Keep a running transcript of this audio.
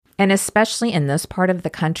And especially in this part of the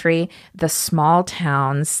country, the small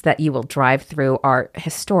towns that you will drive through are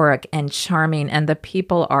historic and charming, and the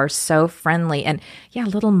people are so friendly. And yeah,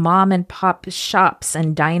 little mom and pop shops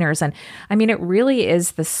and diners. And I mean, it really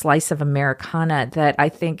is the slice of Americana that I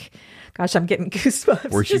think, gosh, I'm getting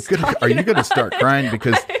goosebumps. Are you going to start crying?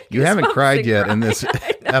 Because you haven't cried yet in this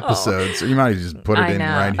episode, so you might just put it in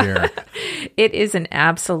right here. It is an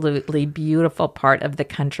absolutely beautiful part of the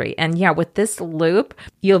country. And yeah, with this loop,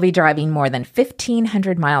 you'll be driving more than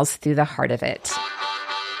 1,500 miles through the heart of it.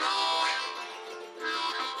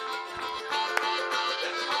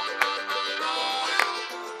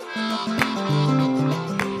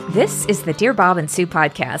 This is the Dear Bob and Sue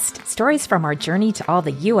podcast, stories from our journey to all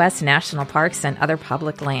the U.S. national parks and other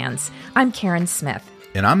public lands. I'm Karen Smith.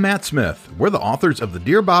 And I'm Matt Smith. We're the authors of the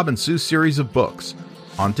Dear Bob and Sue series of books.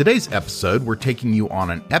 On today's episode, we're taking you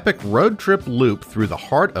on an epic road trip loop through the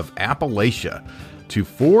heart of Appalachia to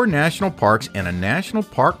 4 national parks and a National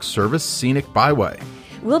Park Service scenic byway.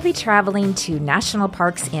 We'll be traveling to national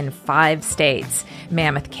parks in 5 states: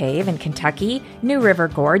 Mammoth Cave in Kentucky, New River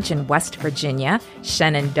Gorge in West Virginia,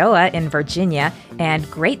 Shenandoah in Virginia,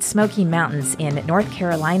 and Great Smoky Mountains in North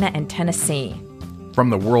Carolina and Tennessee. From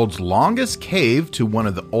the world's longest cave to one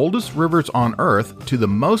of the oldest rivers on Earth to the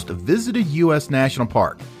most visited U.S. national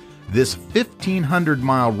park, this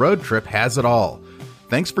 1,500-mile road trip has it all.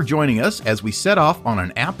 Thanks for joining us as we set off on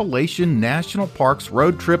an Appalachian National Parks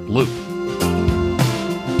road trip loop.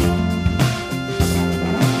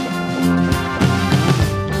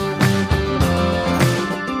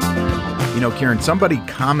 You know, Karen, somebody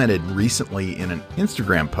commented recently in an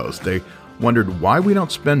Instagram post. They wondered why we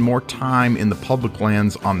don't spend more time in the public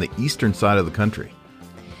lands on the eastern side of the country.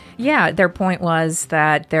 Yeah, their point was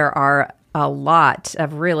that there are a lot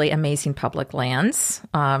of really amazing public lands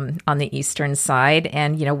on the eastern side.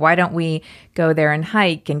 And, you know, why don't we go there and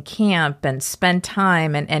hike and camp and spend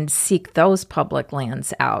time and seek those public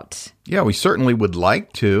lands out? Yeah, we certainly would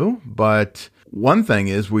like to, but one thing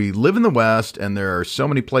is we live in the West and there are so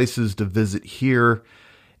many places to visit here.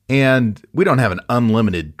 And we don't have an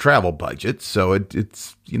unlimited travel budget, so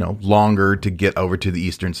it's longer to get over to the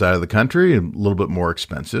eastern side of the country, and a little bit more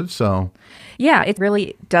expensive. So, yeah, it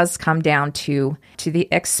really does come down to the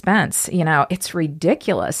expense. You know, it's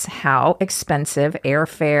ridiculous how expensive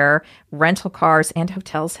airfare, rental cars, and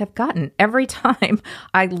hotels have gotten. Every time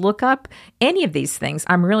I look up any of these things,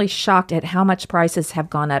 I'm really shocked at how much prices have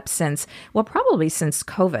gone up probably since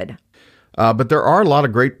COVID. But there are a lot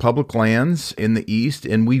of great public lands in the East,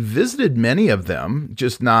 and we visited many of them,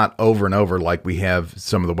 just not over and over like we have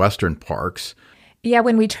some of the Western parks. Yeah,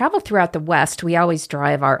 when we travel throughout the West, we always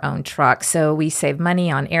drive our own truck, so we save money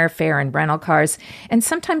on airfare and rental cars, and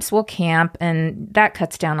sometimes we'll camp, and that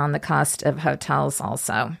cuts down on the cost of hotels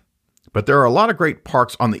also. But there are a lot of great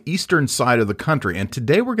parks on the eastern side of the country, and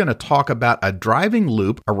today we're going to talk about a driving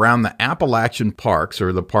loop around the Appalachian parks,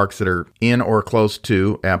 or the parks that are in or close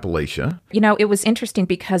to Appalachia. You know, it was interesting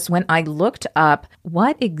because when I looked up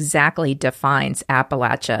what exactly defines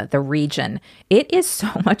Appalachia, the region, it is so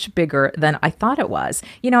much bigger than I thought it was.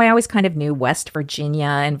 You know, I always kind of knew West Virginia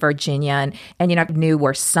and knew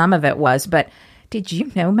where some of it was, but did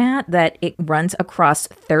you know, Matt, that it runs across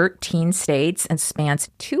 13 states and spans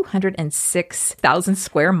 206,000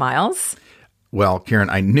 square miles? Well, Karen,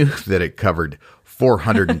 I knew that it covered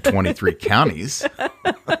 423 counties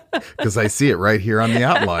because I see it right here on the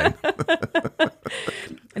outline.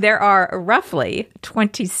 There are roughly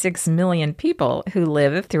 26 million people who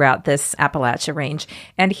live throughout this Appalachia range.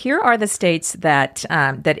 And here are the states that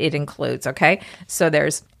it includes, okay? So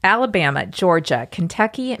there's Alabama, Georgia,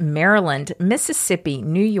 Kentucky, Maryland, Mississippi,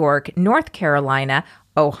 New York, North Carolina,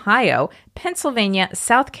 Ohio, Pennsylvania,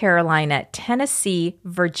 South Carolina, Tennessee,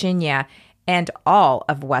 Virginia, and all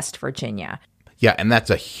of West Virginia. Yeah, and that's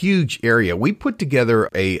a huge area. We put together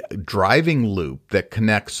a driving loop that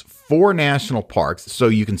connects 4 national parks, so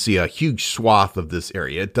you can see a huge swath of this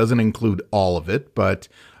area. It doesn't include all of it, but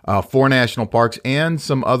 4 national parks and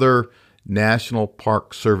some other National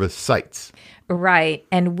Park Service sites. Right.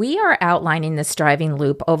 And we are outlining this driving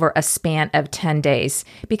loop over a span of 10 days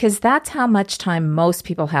because that's how much time most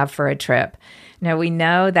people have for a trip. Now, we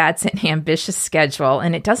know that's an ambitious schedule,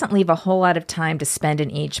 and it doesn't leave a whole lot of time to spend in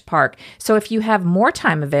each park. So if you have more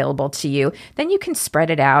time available to you, then you can spread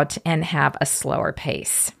it out and have a slower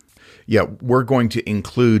pace. Yeah, we're going to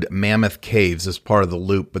include Mammoth Caves as part of the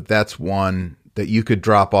loop, but that's one that you could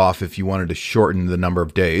drop off if you wanted to shorten the number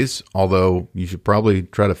of days, although you should probably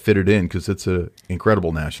try to fit it in because it's an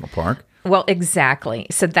incredible national park. Well, exactly.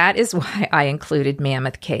 So that is why I included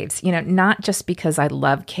Mammoth Caves. Not just because I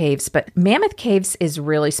love caves, but Mammoth Caves is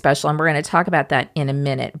really special. And we're going to talk about that in a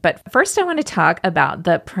minute. But first, I want to talk about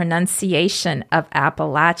the pronunciation of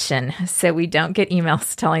Appalachian so we don't get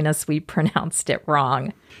emails telling us we pronounced it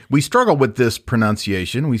wrong. We struggle with this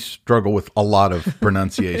pronunciation. We struggle with a lot of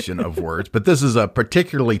pronunciation of words, but this is a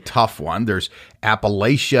particularly tough one. There's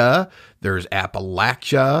Appalachia, there's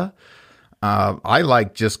Appalachia. I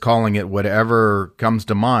like just calling it whatever comes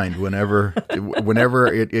to mind whenever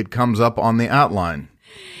it comes up on the outline.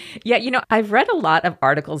 Yeah, I've read a lot of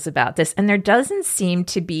articles about this, and there doesn't seem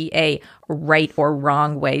to be a right or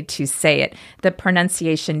wrong way to say it. The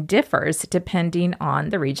pronunciation differs depending on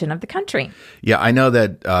the region of the country. Yeah, I know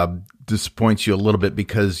that disappoints you a little bit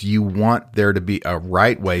because you want there to be a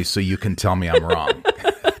right way so you can tell me I'm wrong.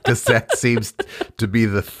 Because that seems to be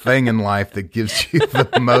the thing in life that gives you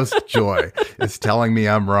the most joy, is telling me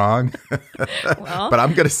I'm wrong. But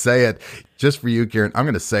I'm going to say it, just for you, Karen, I'm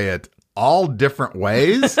going to say it all different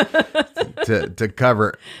ways to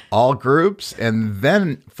cover all groups. And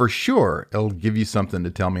then for sure, it'll give you something to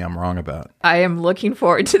tell me I'm wrong about. I am looking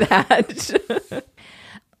forward to that.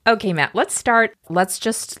 Okay, Matt, let's start. Let's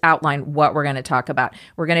just outline what we're going to talk about.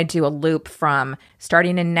 We're going to do a loop from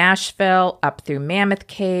starting in Nashville up through Mammoth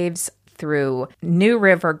Caves, through New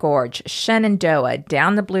River Gorge, Shenandoah,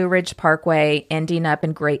 down the Blue Ridge Parkway, ending up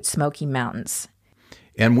in Great Smoky Mountains.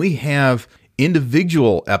 And we have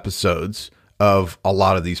individual episodes of a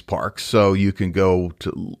lot of these parks, so you can go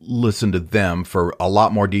to listen to them for a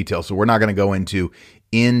lot more detail. So we're not going to go into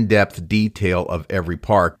in-depth detail of every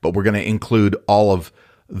park, but we're going to include all of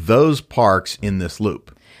those parks in this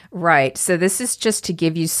loop. Right. So this is just to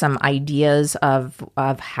give you some ideas of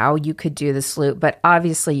how you could do this loop, but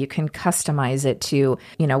obviously you can customize it to,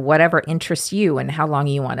 whatever interests you and how long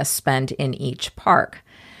you want to spend in each park.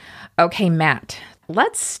 Okay, Matt,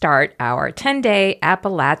 let's start our 10-day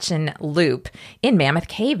Appalachian loop in Mammoth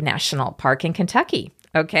Cave National Park in Kentucky.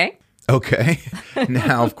 Okay? Okay.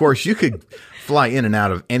 Now, of course, you could fly in and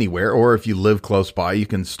out of anywhere, or if you live close by, you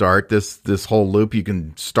can start this whole loop. You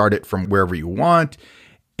can start it from wherever you want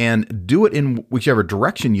and do it in whichever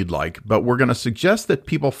direction you'd like. But we're going to suggest that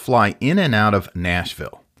people fly in and out of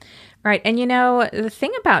Nashville. Right. And the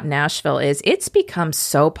thing about Nashville is it's become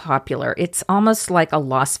so popular. It's almost like a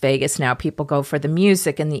Las Vegas now. People go for the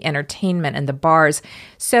music and the entertainment and the bars.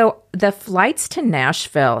 So the flights to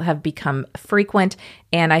Nashville have become frequent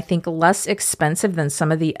and I think less expensive than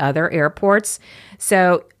some of the other airports.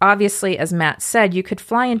 So obviously, as Matt said, you could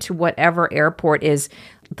fly into whatever airport is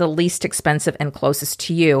the least expensive and closest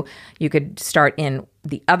to you. You could start in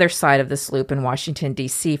the other side of this loop in Washington,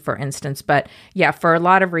 D.C., for instance. But yeah, for a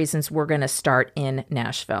lot of reasons, we're going to start in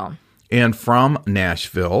Nashville. And from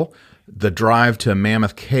Nashville, the drive to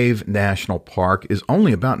Mammoth Cave National Park is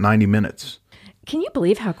only about 90 minutes. Can you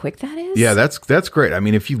believe how quick that is? Yeah, that's great. I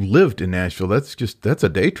mean, if you lived in Nashville, that's a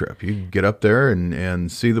day trip. You get up there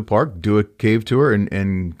and see the park, do a cave tour,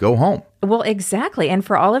 and go home. Well, exactly. And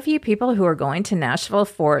for all of you people who are going to Nashville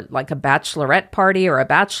for like a bachelorette party or a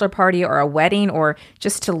bachelor party or a wedding or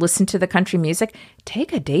just to listen to the country music,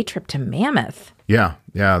 take a day trip to Mammoth. Yeah,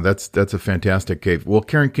 that's a fantastic cave. Well,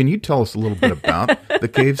 Karen, can you tell us a little bit about the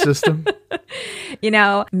cave system?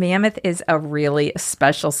 Mammoth is a really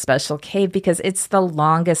special cave because it's the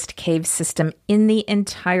longest cave system in the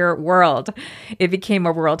entire world. It became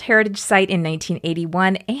a World Heritage Site in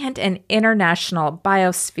 1981 and an International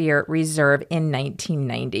Biosphere Reserve in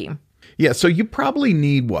 1990. Yeah, so you probably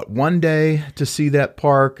need, 1 day to see that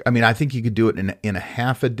park? I mean, I think you could do it in a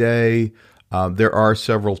half a day. There are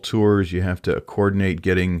several tours. You have to coordinate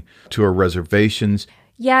getting tour reservations.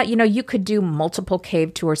 Yeah, you could do multiple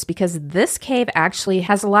cave tours because this cave actually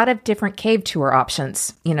has a lot of different cave tour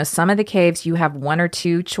options. Some of the caves you have one or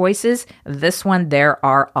two choices. This one, there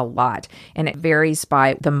are a lot, and it varies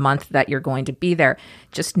by the month that you're going to be there.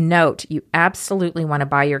 Just note, you absolutely want to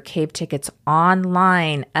buy your cave tickets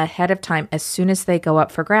online ahead of time as soon as they go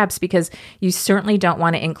up for grabs because you certainly don't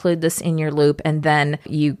want to include this in your loop and then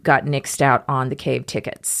you got nixed out on the cave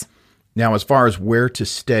tickets. Now, as far as where to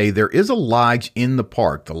stay, there is a lodge in the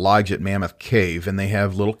park, the lodge at Mammoth Cave, and they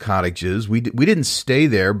have little cottages. We didn't stay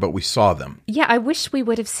there, but we saw them. Yeah, I wish we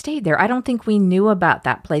would have stayed there. I don't think we knew about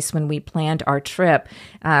that place when we planned our trip.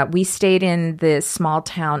 We stayed in the small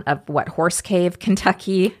town of, Horse Cave,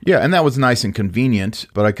 Kentucky. Yeah, and that was nice and convenient,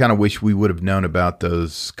 but I kind of wish we would have known about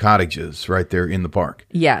those cottages right there in the park.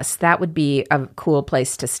 Yes, that would be a cool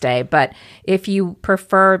place to stay. But if you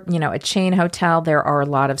prefer, a chain hotel, there are a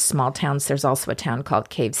lot of small towns. There's also a town called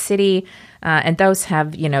Cave City, and those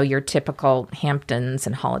have, your typical Hamptons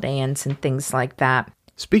and Holiday Inns and things like that.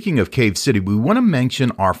 Speaking of Cave City, we want to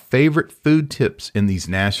mention our favorite food tips in these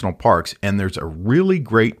national parks, and there's a really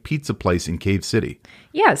great pizza place in Cave City.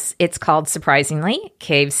 Yes, it's called, surprisingly,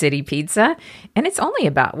 Cave City Pizza, and it's only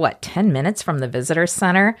about, 10 minutes from the visitor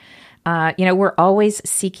center. We're always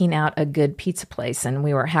seeking out a good pizza place, and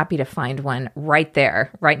we were happy to find one right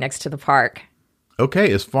there, right next to the park.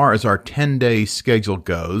 Okay, as far as our 10-day schedule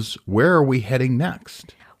goes, where are we heading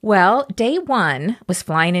next? Well, day 1 was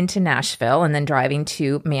flying into Nashville and then driving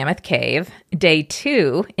to Mammoth Cave. Day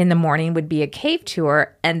 2 in the morning would be a cave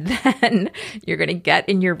tour, and then you're going to get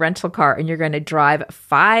in your rental car and you're going to drive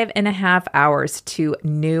 5.5 hours to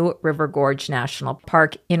New River Gorge National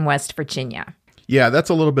Park in West Virginia. Yeah, that's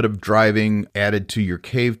a little bit of driving added to your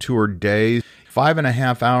cave tour day.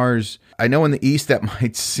 5.5 hours. I know in the East that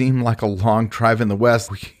might seem like a long drive. In the West,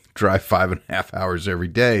 we drive 5.5 hours every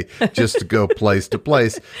day just to go place to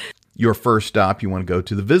place. Your first stop, you want to go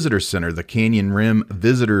to the Visitor Center, the Canyon Rim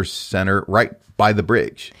Visitor Center right by the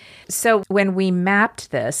bridge. So when we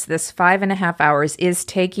mapped this 5.5 hours is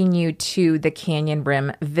taking you to the Canyon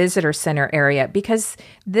Rim Visitor Center area, because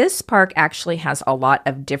this park actually has a lot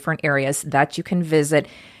of different areas that you can visit.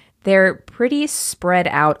 They're pretty spread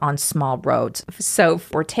out on small roads. So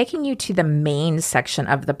we're taking you to the main section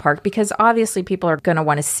of the park because obviously people are going to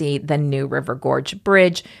want to see the New River Gorge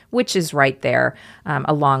Bridge, which is right there,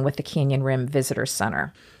 along with the Canyon Rim Visitor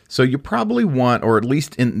Center. So you probably want, or at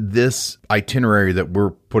least in this itinerary that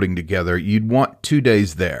we're putting together, you'd want 2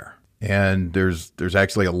 days there. And there's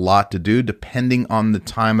actually a lot to do depending on the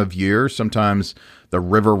time of year. Sometimes the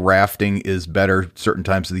river rafting is better certain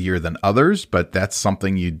times of the year than others, but that's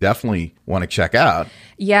something you definitely want to check out.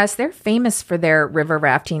 Yes, they're famous for their river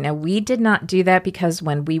rafting. And we did not do that because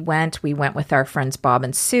when we went with our friends Bob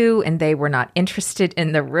and Sue, and they were not interested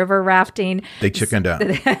in the river rafting. They chickened out.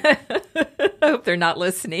 I hope they're not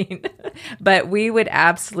listening. But we would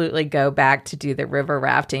absolutely go back to do the river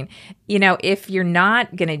rafting. If you're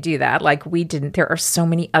not going to do that, like we didn't, there are so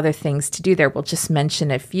many other things to do there. We'll just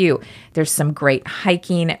mention a few. There's some great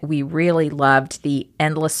hiking. We really loved the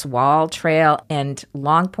Endless Wall Trail and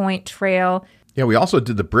Long Point Trail. Yeah, we also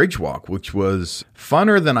did the bridge walk, which was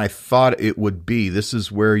funner than I thought it would be. This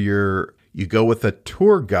is where you go with a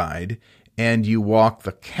tour guide and you walk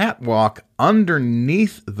the catwalk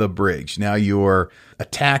underneath the bridge. Now you're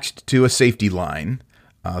attached to a safety line.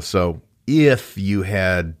 So if you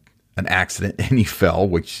had an accident and you fell,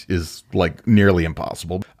 which is like nearly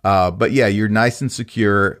impossible. But yeah, you're nice and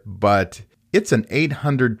secure, but it's an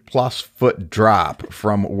 800 plus foot drop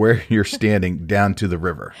from where you're standing down to the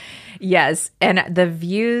river. Yes, and the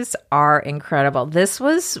views are incredible. This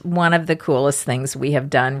was one of the coolest things we have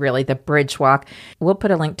done, really, the bridge walk. We'll put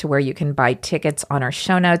a link to where you can buy tickets on our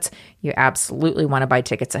show notes. You absolutely want to buy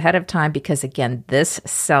tickets ahead of time because, again, this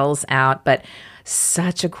sells out, but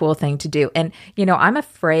such a cool thing to do. And, I'm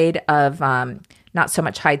afraid of not so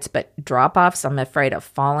much heights, but drop-offs. I'm afraid of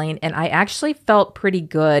falling. And I actually felt pretty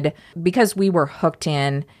good because we were hooked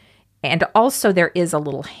in. And also there is a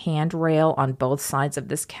little handrail on both sides of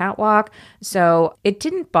this catwalk. So it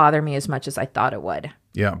didn't bother me as much as I thought it would.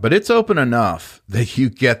 Yeah, but it's open enough that you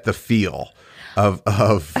get the feel of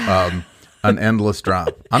an endless drop.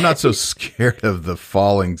 I'm not so scared of the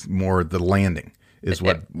falling, more the landing is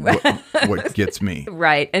what gets me.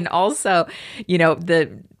 Right. And also,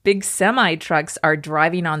 the big semi trucks are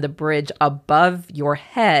driving on the bridge above your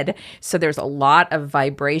head. So there's a lot of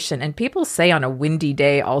vibration. And people say on a windy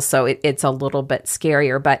day also it's a little bit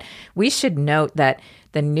scarier. But we should note that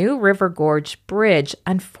the New River Gorge Bridge,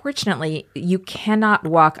 unfortunately, you cannot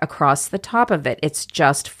walk across the top of it. It's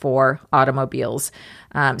just for automobiles.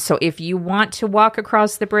 So if you want to walk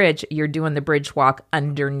across the bridge, you're doing the bridge walk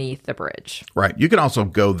underneath the bridge. Right. You can also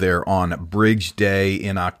go there on Bridge Day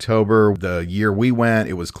in October. The year we went,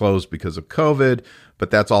 it was closed because of COVID,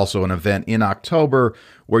 but that's also an event in October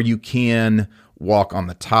where you can walk on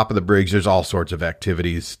the top of the bridge. There's all sorts of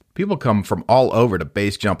activities. People come from all over to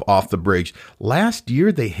base jump off the bridge. Last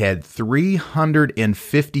year, they had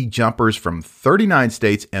 350 jumpers from 39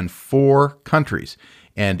 states and 4 countries.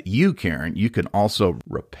 And you, Karen, you can also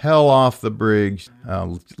rappel off the bridge,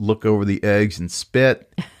 look over the eggs and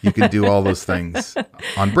spit. You can do all those things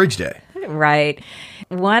on Bridge Day. Right.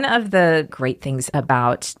 One of the great things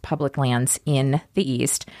about public lands in the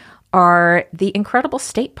East are the incredible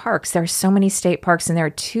state parks. There are so many state parks, and there are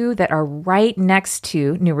two that are right next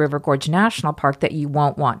to New River Gorge National Park that you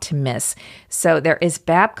won't want to miss. So there is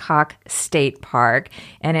Babcock State Park,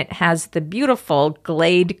 and it has the beautiful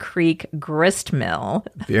Glade Creek grist mill.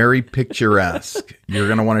 Very picturesque. You're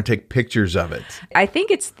going to want to take pictures of it. I think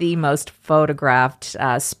it's the most photographed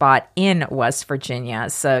spot in West Virginia.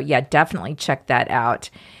 So yeah, definitely check that out.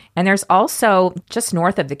 And there's also, just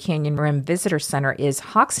north of the Canyon Rim Visitor Center, is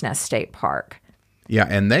Hawks Nest State Park. Yeah,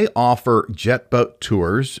 and they offer jet boat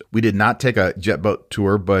tours. We did not take a jet boat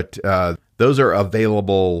tour, but those are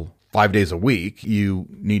available 5 days a week. You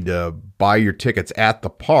need to buy your tickets at the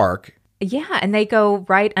park. Yeah, and they go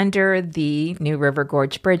right under the New River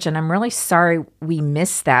Gorge Bridge, and I'm really sorry we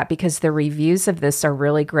missed that because the reviews of this are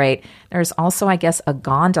really great. There's also, I guess, a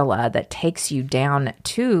gondola that takes you down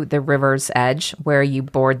to the river's edge where you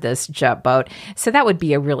board this jet boat. So that would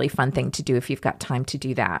be a really fun thing to do if you've got time to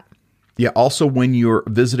do that. Yeah, also when you're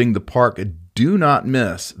visiting the park, do not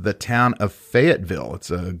miss the town of Fayetteville.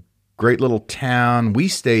 It's a great little town. We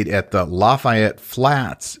stayed at the Lafayette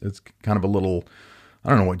Flats. It's kind of a little, I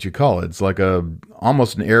don't know what you call it. It's like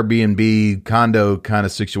almost an Airbnb condo kind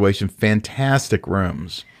of situation. Fantastic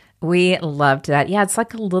rooms. We loved that. Yeah, it's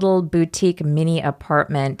like a little boutique mini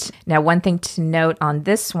apartment. Now, one thing to note on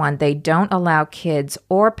this one, they don't allow kids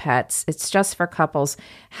or pets. It's just for couples.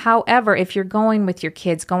 However, if you're going with your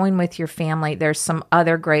kids, going with your family, there's some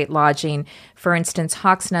other great lodging. For instance,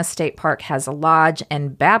 Hawks Nest State Park has a lodge,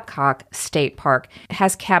 and Babcock State Park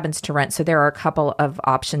has cabins to rent. So there are a couple of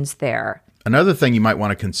options there. Another thing you might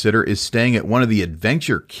want to consider is staying at one of the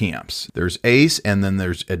adventure camps. There's Ace, and then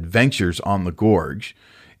there's Adventures on the Gorge.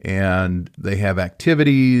 And they have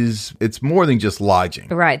activities. It's more than just lodging.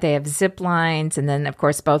 Right. They have zip lines. And then, of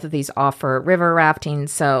course, both of these offer river rafting.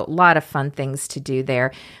 So a lot of fun things to do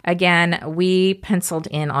there. Again, we penciled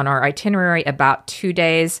in on our itinerary about 2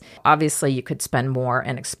 days. Obviously, you could spend more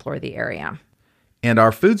and explore the area. And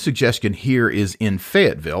our food suggestion here is in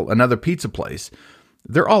Fayetteville, another pizza place.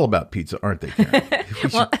 They're all about pizza, aren't they, Karen?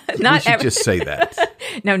 We should just say that.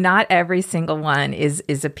 No, not every single one is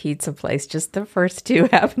a pizza place. Just the first two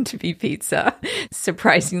happen to be pizza.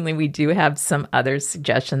 Surprisingly, we do have some other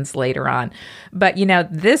suggestions later on. But,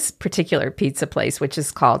 this particular pizza place, which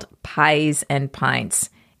is called Pies and Pints,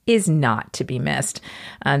 is not to be missed.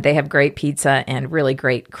 They have great pizza and really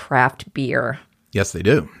great craft beer. Yes, they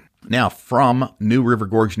do. Now, from New River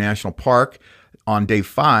Gorge National Park, on day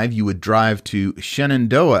 5, you would drive to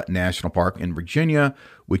Shenandoah National Park in Virginia,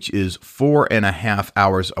 which is 4.5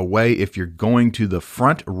 hours away if you're going to the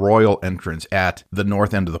front royal entrance at the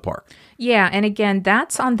north end of the park. Yeah, and again,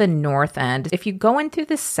 that's on the north end. If you go in through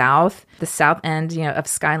the south end, of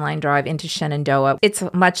Skyline Drive into Shenandoah, it's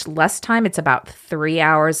much less time. It's about 3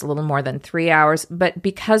 hours, a little more than 3 hours. But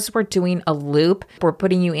because we're doing a loop, we're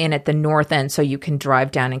putting you in at the north end so you can drive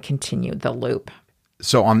down and continue the loop.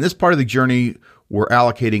 So on this part of the journey, we're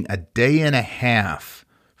allocating a day and a half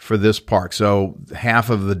for this park. So half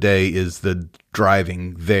of the day is the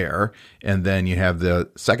driving there, and then you have the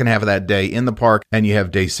second half of that day in the park, and you have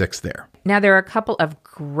day 6 there. Now, there are a couple of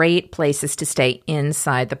great places to stay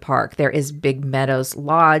inside the park. There is Big Meadows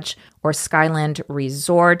Lodge or Skyland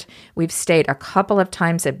Resort. We've stayed a couple of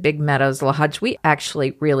times at Big Meadows Lodge. We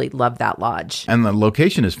actually really love that lodge. And the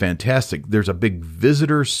location is fantastic. There's a big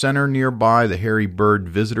visitor center nearby, the Harry Bird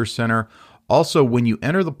Visitor Center. Also, when you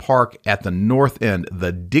enter the park at the north end,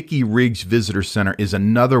 the Dickie Riggs Visitor Center is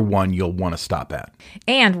another one you'll want to stop at.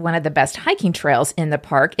 And one of the best hiking trails in the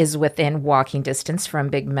park is within walking distance from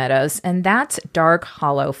Big Meadows, and that's Dark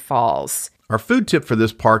Hollow Falls. Our food tip for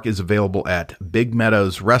this park is available at Big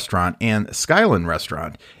Meadows Restaurant and Skyland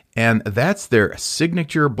Restaurant, and that's their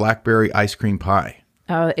signature blackberry ice cream pie.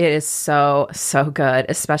 Oh, it is so, so good,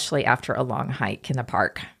 especially after a long hike in the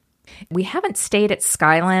park. We haven't stayed at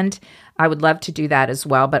Skyland. I would love to do that as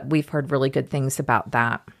well, but we've heard really good things about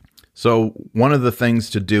that. So one of the things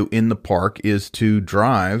to do in the park is to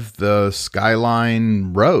drive the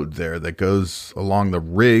Skyline Road there that goes along the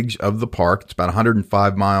ridge of the park. It's about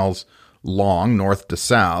 105 miles long, north to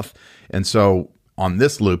south. And so on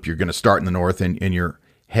this loop, you're going to start in the north and you're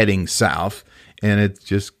heading south, and it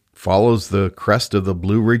just follows the crest of the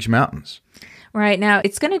Blue Ridge Mountains. Right. Now,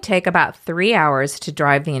 it's going to take about 3 hours to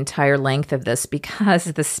drive the entire length of this because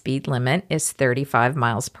the speed limit is 35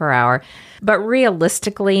 miles per hour. But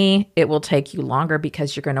realistically, it will take you longer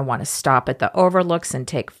because you're going to want to stop at the overlooks and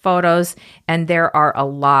take photos. And there are a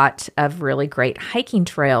lot of really great hiking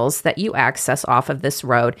trails that you access off of this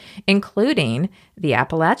road, including the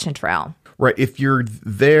Appalachian Trail. Right. If you're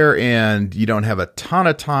there and you don't have a ton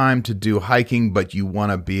of time to do hiking, but you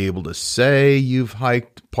want to be able to say you've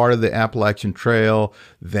hiked part of the Appalachian Trail,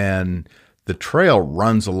 then the trail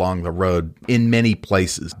runs along the road in many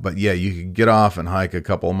places. But yeah, you could get off and hike a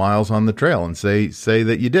couple of miles on the trail and say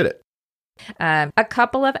that you did it. A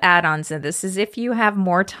couple of add-ons, and this is if you have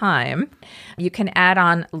more time. You can add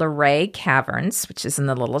on Luray Caverns, which is in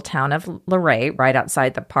the little town of Luray, right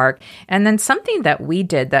outside the park. And then something that we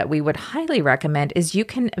did that we would highly recommend is you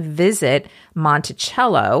can visit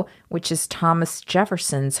Monticello, which is Thomas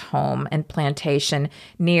Jefferson's home and plantation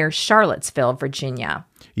near Charlottesville, Virginia.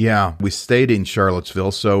 Yeah, we stayed in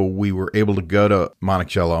Charlottesville, so we were able to go to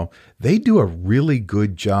Monticello. They do a really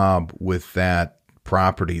good job with that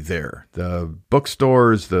property there. The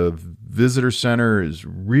bookstores, the visitor center is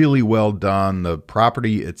really well done. The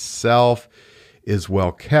property itself is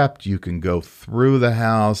well kept. You can go through the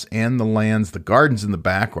house and the lands. The gardens in the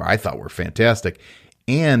back, where I thought were fantastic.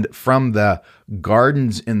 And from the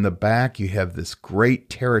gardens in the back, you have this great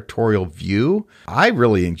territorial view. I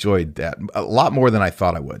really enjoyed that a lot more than I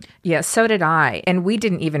thought I would. Yeah, so did I. And we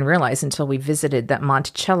didn't even realize until we visited that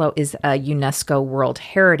Monticello is a UNESCO World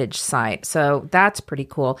Heritage Site. So that's pretty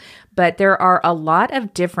cool. But there are a lot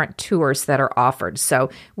of different tours that are offered. So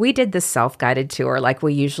we did the self-guided tour like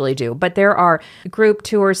we usually do. But there are group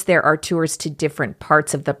tours. There are tours to different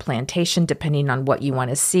parts of the plantation depending on what you want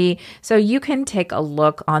to see. So you can take a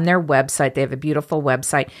look on their website. They have a beautiful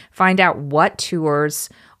website. Find out what tours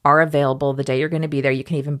are available the day you're going to be there. You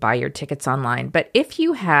can even buy your tickets online. But if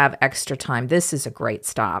you have extra time, this is a great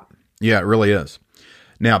stop. Yeah, it really is.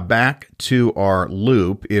 Now, back to our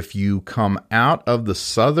loop. If you come out of the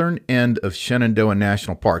southern end of Shenandoah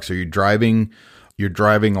National Park, so you're driving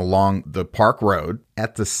along the park road,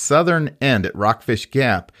 at the southern end at Rockfish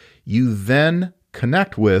Gap, you then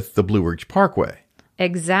connect with the Blue Ridge Parkway.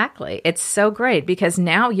 Exactly. It's so great because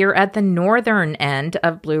now you're at the northern end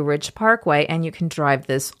of Blue Ridge Parkway and you can drive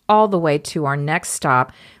this all the way to our next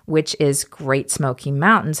stop, which is Great Smoky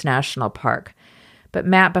Mountains National Park. But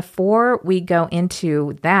Matt, before we go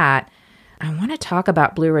into that, I want to talk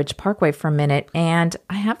about Blue Ridge Parkway for a minute, and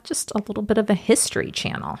I have just a little bit of a history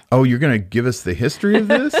channel. Oh, you're going to give us the history of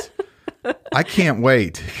this? I can't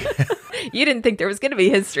wait. You didn't think there was going to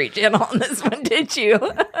be a History Channel on this one, did you?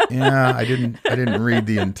 Yeah, I didn't read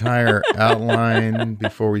the entire outline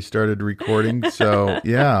before we started recording. So,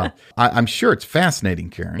 yeah, I'm sure it's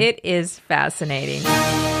fascinating, Karen. It is fascinating.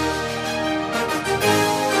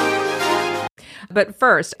 But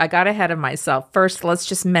first, I got ahead of myself. First, let's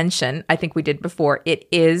just mention, I think we did before, it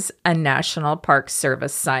is a National Park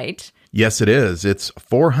Service site. Yes, it is. It's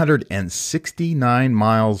 469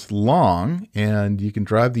 miles long, and you can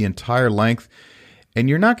drive the entire length, and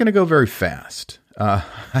you're not going to go very fast. I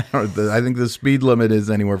think the speed limit is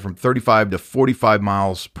anywhere from 35 to 45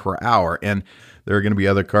 miles per hour, and there are going to be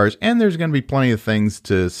other cars, and there's going to be plenty of things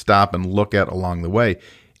to stop and look at along the way,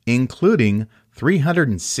 including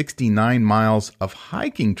 369 miles of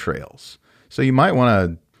hiking trails. So you might want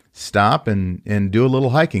to stop and do a little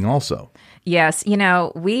hiking also. Yes,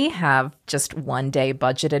 we have just one day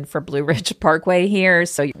budgeted for Blue Ridge Parkway here.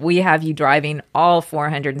 So we have you driving all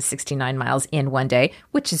 469 miles in one day,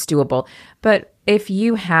 which is doable. But if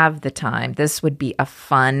you have the time, this would be a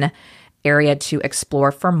fun area to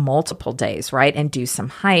explore for multiple days, right? And do some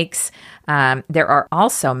hikes. There are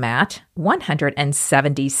also, Matt,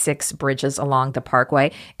 176 bridges along the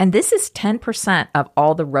parkway. And this is 10% of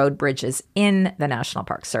all the road bridges in the National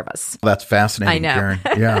Park Service. That's fascinating, I know. Karen.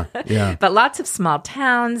 Yeah. But lots of small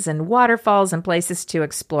towns and waterfalls and places to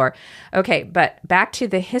explore. Okay, but back to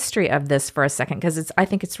the history of this for a second, because I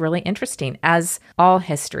think it's really interesting, as all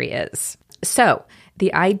history is. So,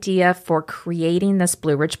 the idea for creating this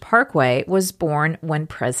Blue Ridge Parkway was born when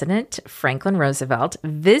President Franklin Roosevelt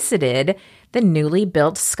visited the newly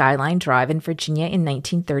built Skyline Drive in Virginia in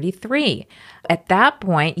 1933. At that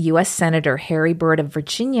point, U.S. Senator Harry Byrd of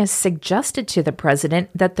Virginia suggested to the president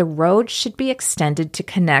that the road should be extended to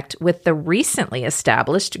connect with the recently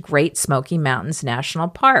established Great Smoky Mountains National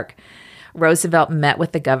Park. Roosevelt met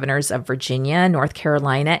with the governors of Virginia, North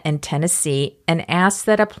Carolina, and Tennessee and asked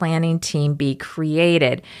that a planning team be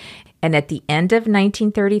created. And at the end of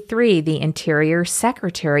 1933, the Interior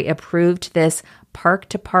Secretary approved this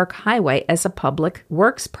park-to-park highway as a public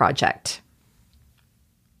works project.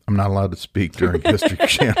 I'm not allowed to speak during History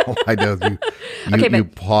Channel. I know you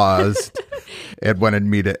paused and wanted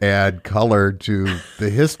me to add color to the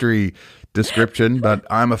history description, but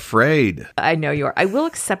I'm afraid. I know you are. I will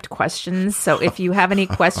accept questions. So if you have any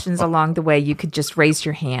questions along the way, you could just raise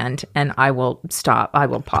your hand and I will stop. I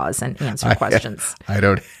will pause and answer questions. I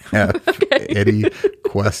don't have any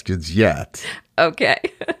questions yet. Okay.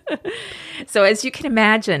 So as you can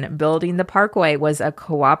imagine, building the parkway was a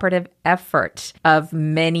cooperative effort of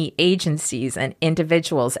many agencies and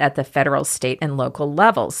individuals at the federal, state, and local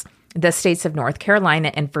levels. The states of North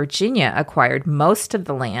Carolina and Virginia acquired most of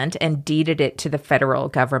the land and deeded it to the federal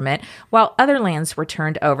government, while other lands were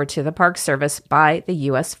turned over to the Park Service by the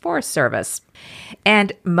U.S. Forest Service.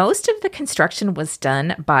 And most of the construction was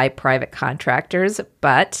done by private contractors,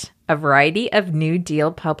 but a variety of New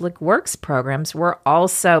Deal public works programs were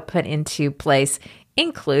also put into place,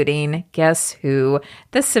 including, guess who,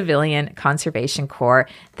 the Civilian Conservation Corps,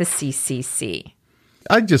 the CCC.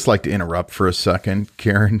 I'd just like to interrupt for a second,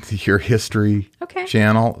 Karen, your history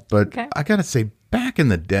channel. But I got to say, back in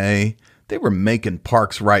the day, they were making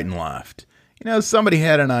parks right and left. Somebody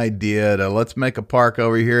had an idea to let's make a park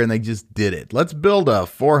over here, and they just did it. Let's build a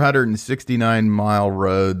 469-mile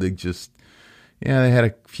road. They had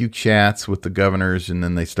a few chats with the governors, and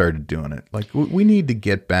then they started doing it. Like, we need to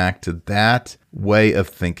get back to that way of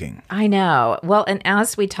thinking. I know. Well, and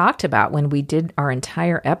as we talked about when we did our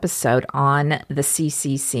entire episode on the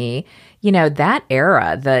CCC, that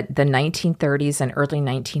era, the 1930s and early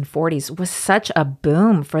 1940s, was such a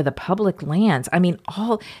boom for the public lands. I mean,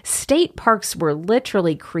 all state parks were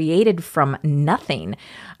literally created from nothing.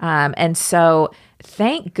 And so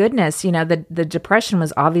thank goodness, the Depression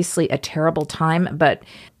was obviously a terrible time, but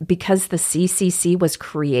because the CCC was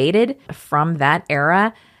created from that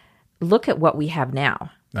era, look at what we have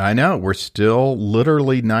now. I know. We're still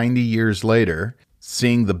literally 90 years later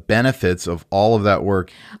seeing the benefits of all of that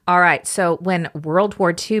work. All right. So when World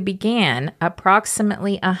War II began,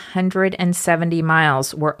 approximately 170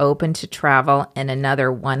 miles were open to travel and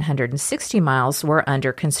another 160 miles were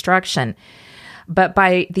under construction. But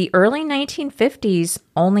by the early 1950s,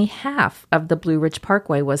 only half of the Blue Ridge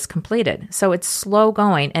Parkway was completed. So it's slow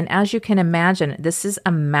going. And as you can imagine, this is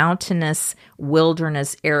a mountainous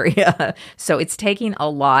wilderness area. So it's taking a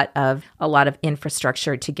lot of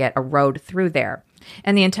infrastructure to get a road through there.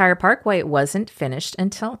 And the entire parkway wasn't finished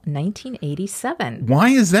until 1987. Why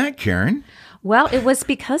is that, Karen? Well, it was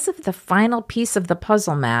because of the final piece of the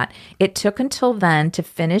puzzle, Matt. It took until then to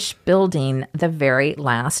finish building the very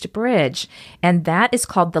last bridge, and that is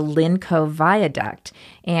called the Linco Viaduct.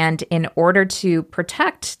 And in order to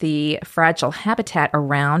protect the fragile habitat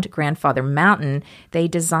around Grandfather Mountain, they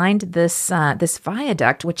designed this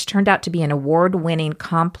viaduct, which turned out to be an award-winning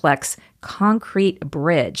complex concrete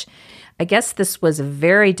bridge. I guess this was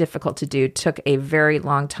very difficult to do, took a very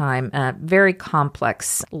long time, very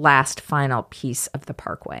complex last final piece of the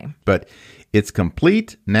parkway. But it's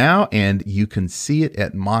complete now, and you can see it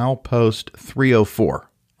at milepost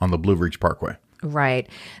 304 on the Blue Ridge Parkway. Right.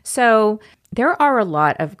 So there are a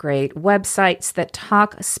lot of great websites that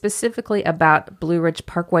talk specifically about Blue Ridge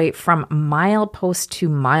Parkway from milepost to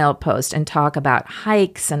milepost and talk about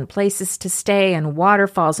hikes and places to stay and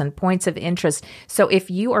waterfalls and points of interest. So if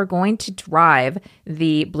you are going to drive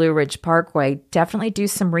the Blue Ridge Parkway, definitely do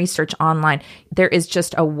some research online. There is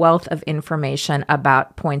just a wealth of information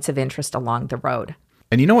about points of interest along the road.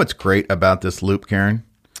 And you know what's great about this loop, Karen?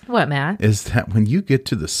 What, Matt? Is that when you get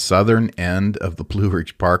to the southern end of the Blue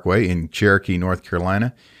Ridge Parkway in Cherokee, North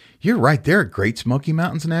Carolina, you're right there at Great Smoky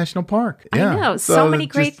Mountains National Park. Yeah. I know. So many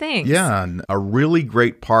great things. Yeah. A really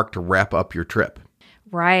great park to wrap up your trip.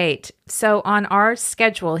 Right. So on our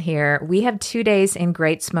schedule here, we have 2 days in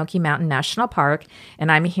Great Smoky Mountain National Park,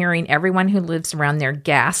 and I'm hearing everyone who lives around there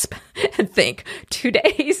gasp and think 2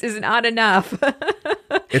 days is not enough.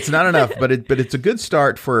 It's not enough, but it's a good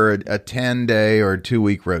start for a 10-day or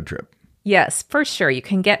 2-week road trip. Yes, for sure. You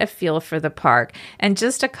can get a feel for the park. And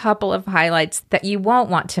just a couple of highlights that you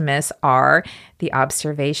won't want to miss are the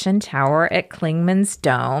observation tower at Klingman's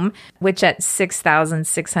Dome, which at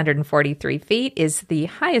 6,643 feet is the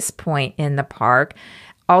highest point in the park.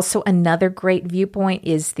 Also, another great viewpoint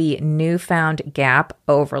is the Newfound Gap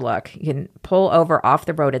Overlook. You can pull over off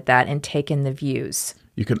the road at that and take in the views.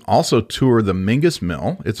 You can also tour the Mingus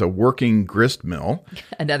Mill. It's a working grist mill.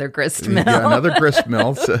 Another grist mill. Yeah, another grist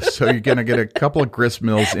mill. So you're going to get a couple of grist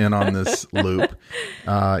mills in on this loop.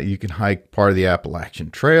 You can hike part of the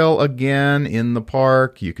Appalachian Trail again in the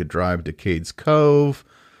park. You could drive to Cades Cove,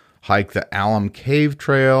 hike the Alum Cave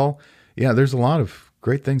Trail. Yeah, there's a lot of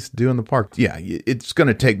great things to do in the park. Yeah, it's going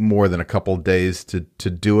to take more than a couple of days to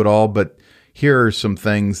do it all, but here are some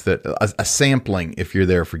things that a sampling if you're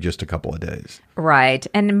there for just a couple of days. Right.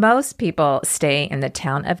 And most people stay in the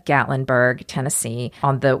town of Gatlinburg, Tennessee,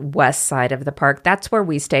 on the west side of the park. That's where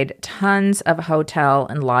we stayed. Tons of hotel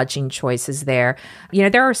and lodging choices there.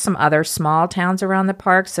 There are some other small towns around the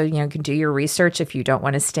park, so you can do your research if you don't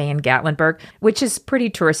want to stay in Gatlinburg, which is pretty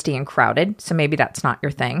touristy and crowded. So maybe that's not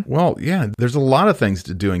your thing. Well, yeah, there's a lot of things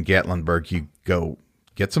to do in Gatlinburg. You go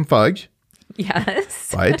get some fudge.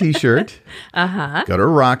 Yes. Buy a T-shirt. Uh-huh. Go to a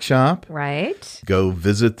rock shop. Right. Go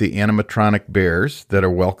visit the animatronic bears that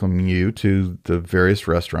are welcoming you to the various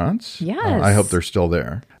restaurants. Yes. I hope they're still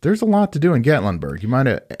there. There's a lot to do in Gatlinburg. You might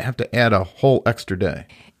have to add a whole extra day.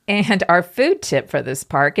 And our food tip for this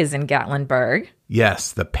park is in Gatlinburg.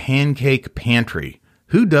 Yes, the Pancake Pantry.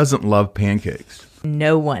 Who doesn't love pancakes?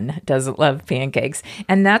 No one doesn't love pancakes.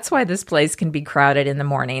 And that's why this place can be crowded in the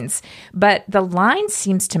mornings. But the line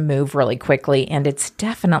seems to move really quickly, and it's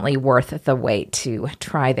definitely worth the wait to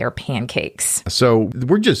try their pancakes. So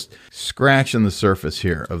we're just scratching the surface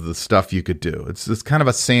here of the stuff you could do. It's kind of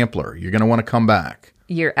a sampler. You're going to want to come back.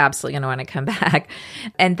 You're absolutely going to want to come back.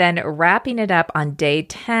 And then wrapping it up on day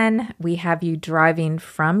 10, we have you driving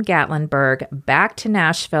from Gatlinburg back to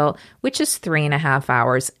Nashville, which is 3.5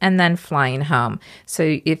 hours, and then flying home.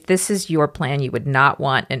 So if this is your plan, you would not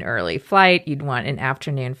want an early flight. You'd want an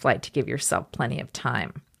afternoon flight to give yourself plenty of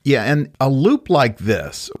time. Yeah, and a loop like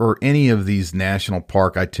this, or any of these national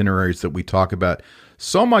park itineraries that we talk about,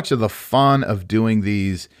 so much of the fun of doing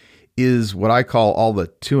these is what I call all the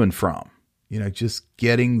to and from. Just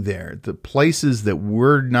getting there. The places that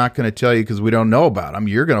we're not going to tell you because we don't know about them,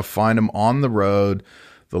 you're going to find them on the road,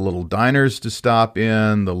 the little diners to stop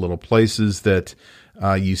in, the little places that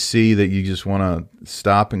you see that you just want to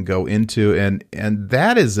stop and go into. And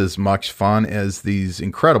that is as much fun as these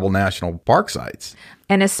incredible national park sites.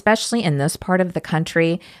 And especially in this part of the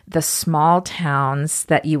country, the small towns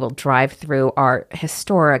that you will drive through are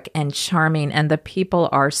historic and charming, and the people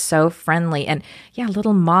are so friendly. And yeah,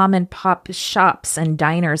 little mom and pop shops and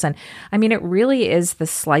diners. And I mean, it really is the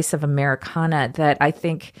slice of Americana that I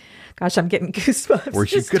think, gosh, I'm getting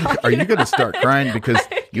goosebumps. Are you going to start crying? Because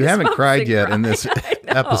you haven't cried yet in this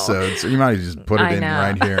episode, so you might just put it in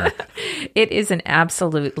right here. It is an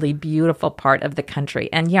absolutely beautiful part of the country.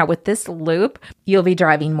 And yeah, with this loop, you'll be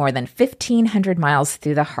driving more than 1,500 miles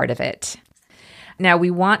through the heart of it. Now,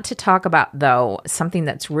 we want to talk about, though, something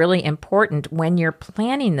that's really important when you're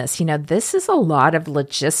planning this. This is a lot of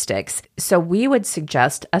logistics. So we would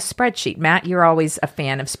suggest a spreadsheet. Matt, you're always a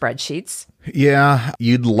fan of spreadsheets. Yeah,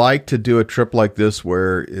 you'd like to do a trip like this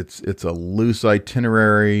where it's a loose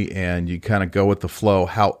itinerary and you kind of go with the flow.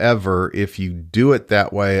 However, if you do it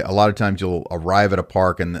that way, a lot of times you'll arrive at a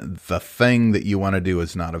park and the thing that you want to do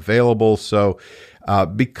is not available. So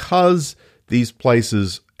because these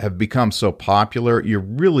places have become so popular, you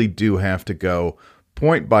really do have to go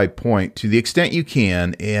point by point to the extent you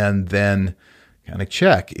can and then kind of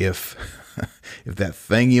check if that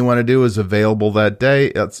thing you want to do is available that day.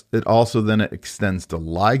 It also then extends to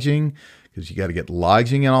lodging because you got to get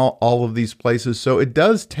lodging in all of these places. So it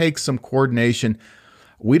does take some coordination.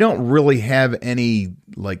 We don't really have any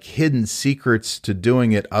hidden secrets to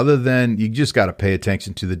doing it other than you just got to pay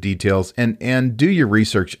attention to the details and do your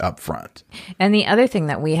research up front. And the other thing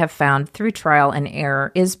that we have found through trial and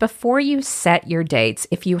error is before you set your dates,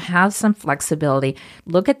 if you have some flexibility,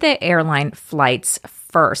 look at the airline flights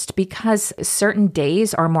first, because certain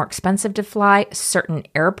days are more expensive to fly. Certain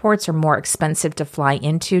airports are more expensive to fly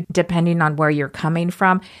into, depending on where you're coming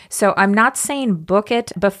from. So I'm not saying book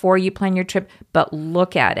it before you plan your trip, but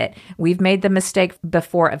look at it. We've made the mistake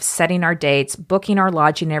before of setting our dates, booking our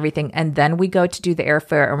lodging and everything, and then we go to do the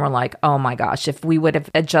airfare and we're like, oh my gosh, if we would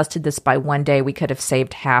have adjusted this by one day, we could have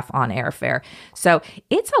saved half on airfare. So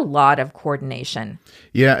it's a lot of coordination.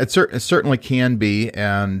 Yeah, it certainly can be.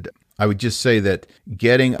 And I would just say that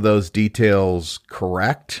getting those details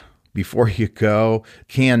correct before you go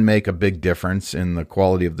can make a big difference in the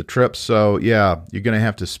quality of the trip. So yeah, you're going to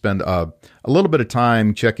have to spend a little bit of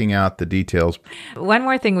time checking out the details. One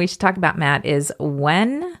more thing we should talk about, Matt, is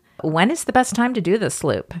when is the best time to do this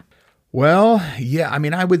loop? Well, yeah, I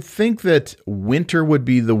mean, I would think that winter would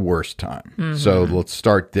be the worst time. Mm-hmm. So let's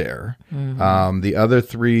start there. Mm-hmm. The other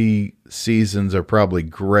three seasons are probably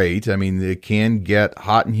great. I mean, it can get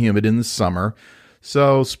hot and humid in the summer.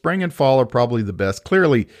 So spring and fall are probably the best.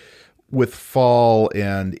 Clearly, with fall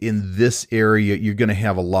and in this area, you're going to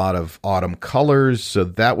have a lot of autumn colors. So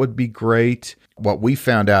that would be great. What we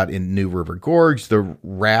found out in New River Gorge, the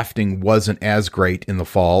rafting wasn't as great in the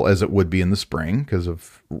fall as it would be in the spring because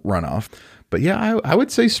of runoff. But yeah, I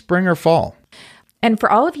would say spring or fall. And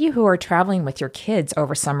for all of you who are traveling with your kids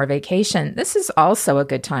over summer vacation, this is also a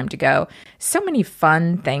good time to go. So many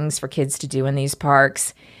fun things for kids to do in these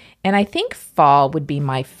parks. And I think fall would be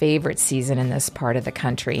my favorite season in this part of the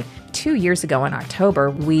country. 2 years ago in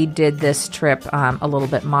October, we did this trip a little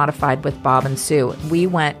bit modified with Bob and Sue. We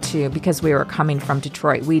went to, because we were coming from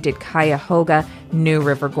Detroit, we did Cuyahoga, New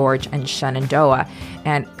River Gorge, and Shenandoah.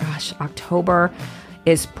 And gosh, October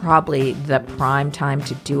is probably the prime time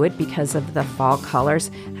to do it because of the fall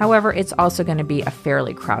colors. However, it's also going to be a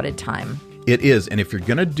fairly crowded time. It is. And if you're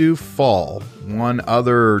going to do fall, one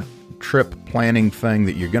other trip planning thing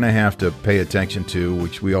that you're going to have to pay attention to,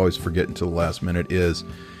 which we always forget until the last minute, is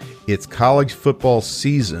it's college football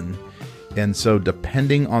season. And so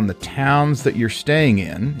depending on the towns that you're staying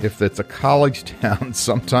in, if it's a college town,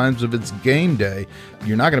 sometimes if it's game day,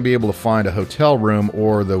 you're not going to be able to find a hotel room,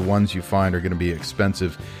 or the ones you find are going to be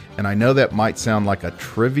expensive. And I know that might sound like a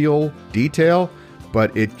trivial detail,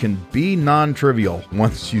 but it can be non-trivial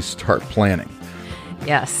once you start planning.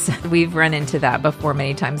 Yes, we've run into that before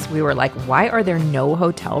many times. We were like, why are there no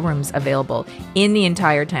hotel rooms available in the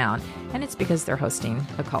entire town? And it's because they're hosting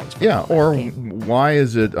a college football game. Why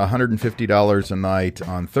is it $150 a night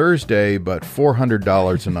on Thursday, but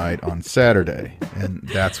 $400 a night on Saturday? And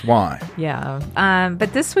that's why. Yeah.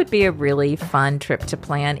 But this would be a really fun trip to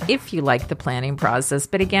plan if you like the planning process.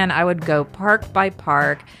 But again, I would go park by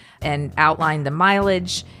park and outline the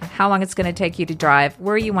mileage, how long it's going to take you to drive,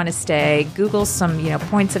 where you want to stay, Google some,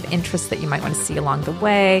 points of interest that you might want to see along the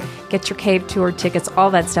way, get your cave tour tickets,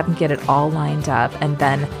 all that stuff, and get it all lined up. And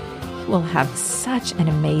then we'll have such an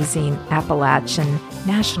amazing Appalachian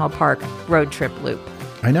National Park road trip loop.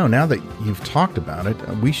 I know, now that you've talked about it,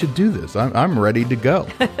 we should do this. I'm ready to go.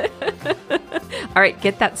 All right,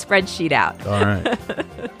 get that spreadsheet out. All right.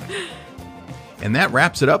 And that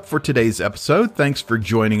wraps it up for today's episode. Thanks for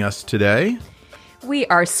joining us today. We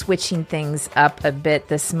are switching things up a bit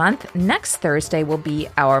this month. Next Thursday will be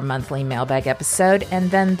our monthly mailbag episode, and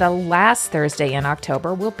then the last Thursday in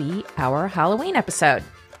October will be our Halloween episode.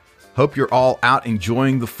 Hope you're all out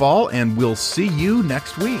enjoying the fall, and we'll see you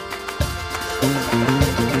next week.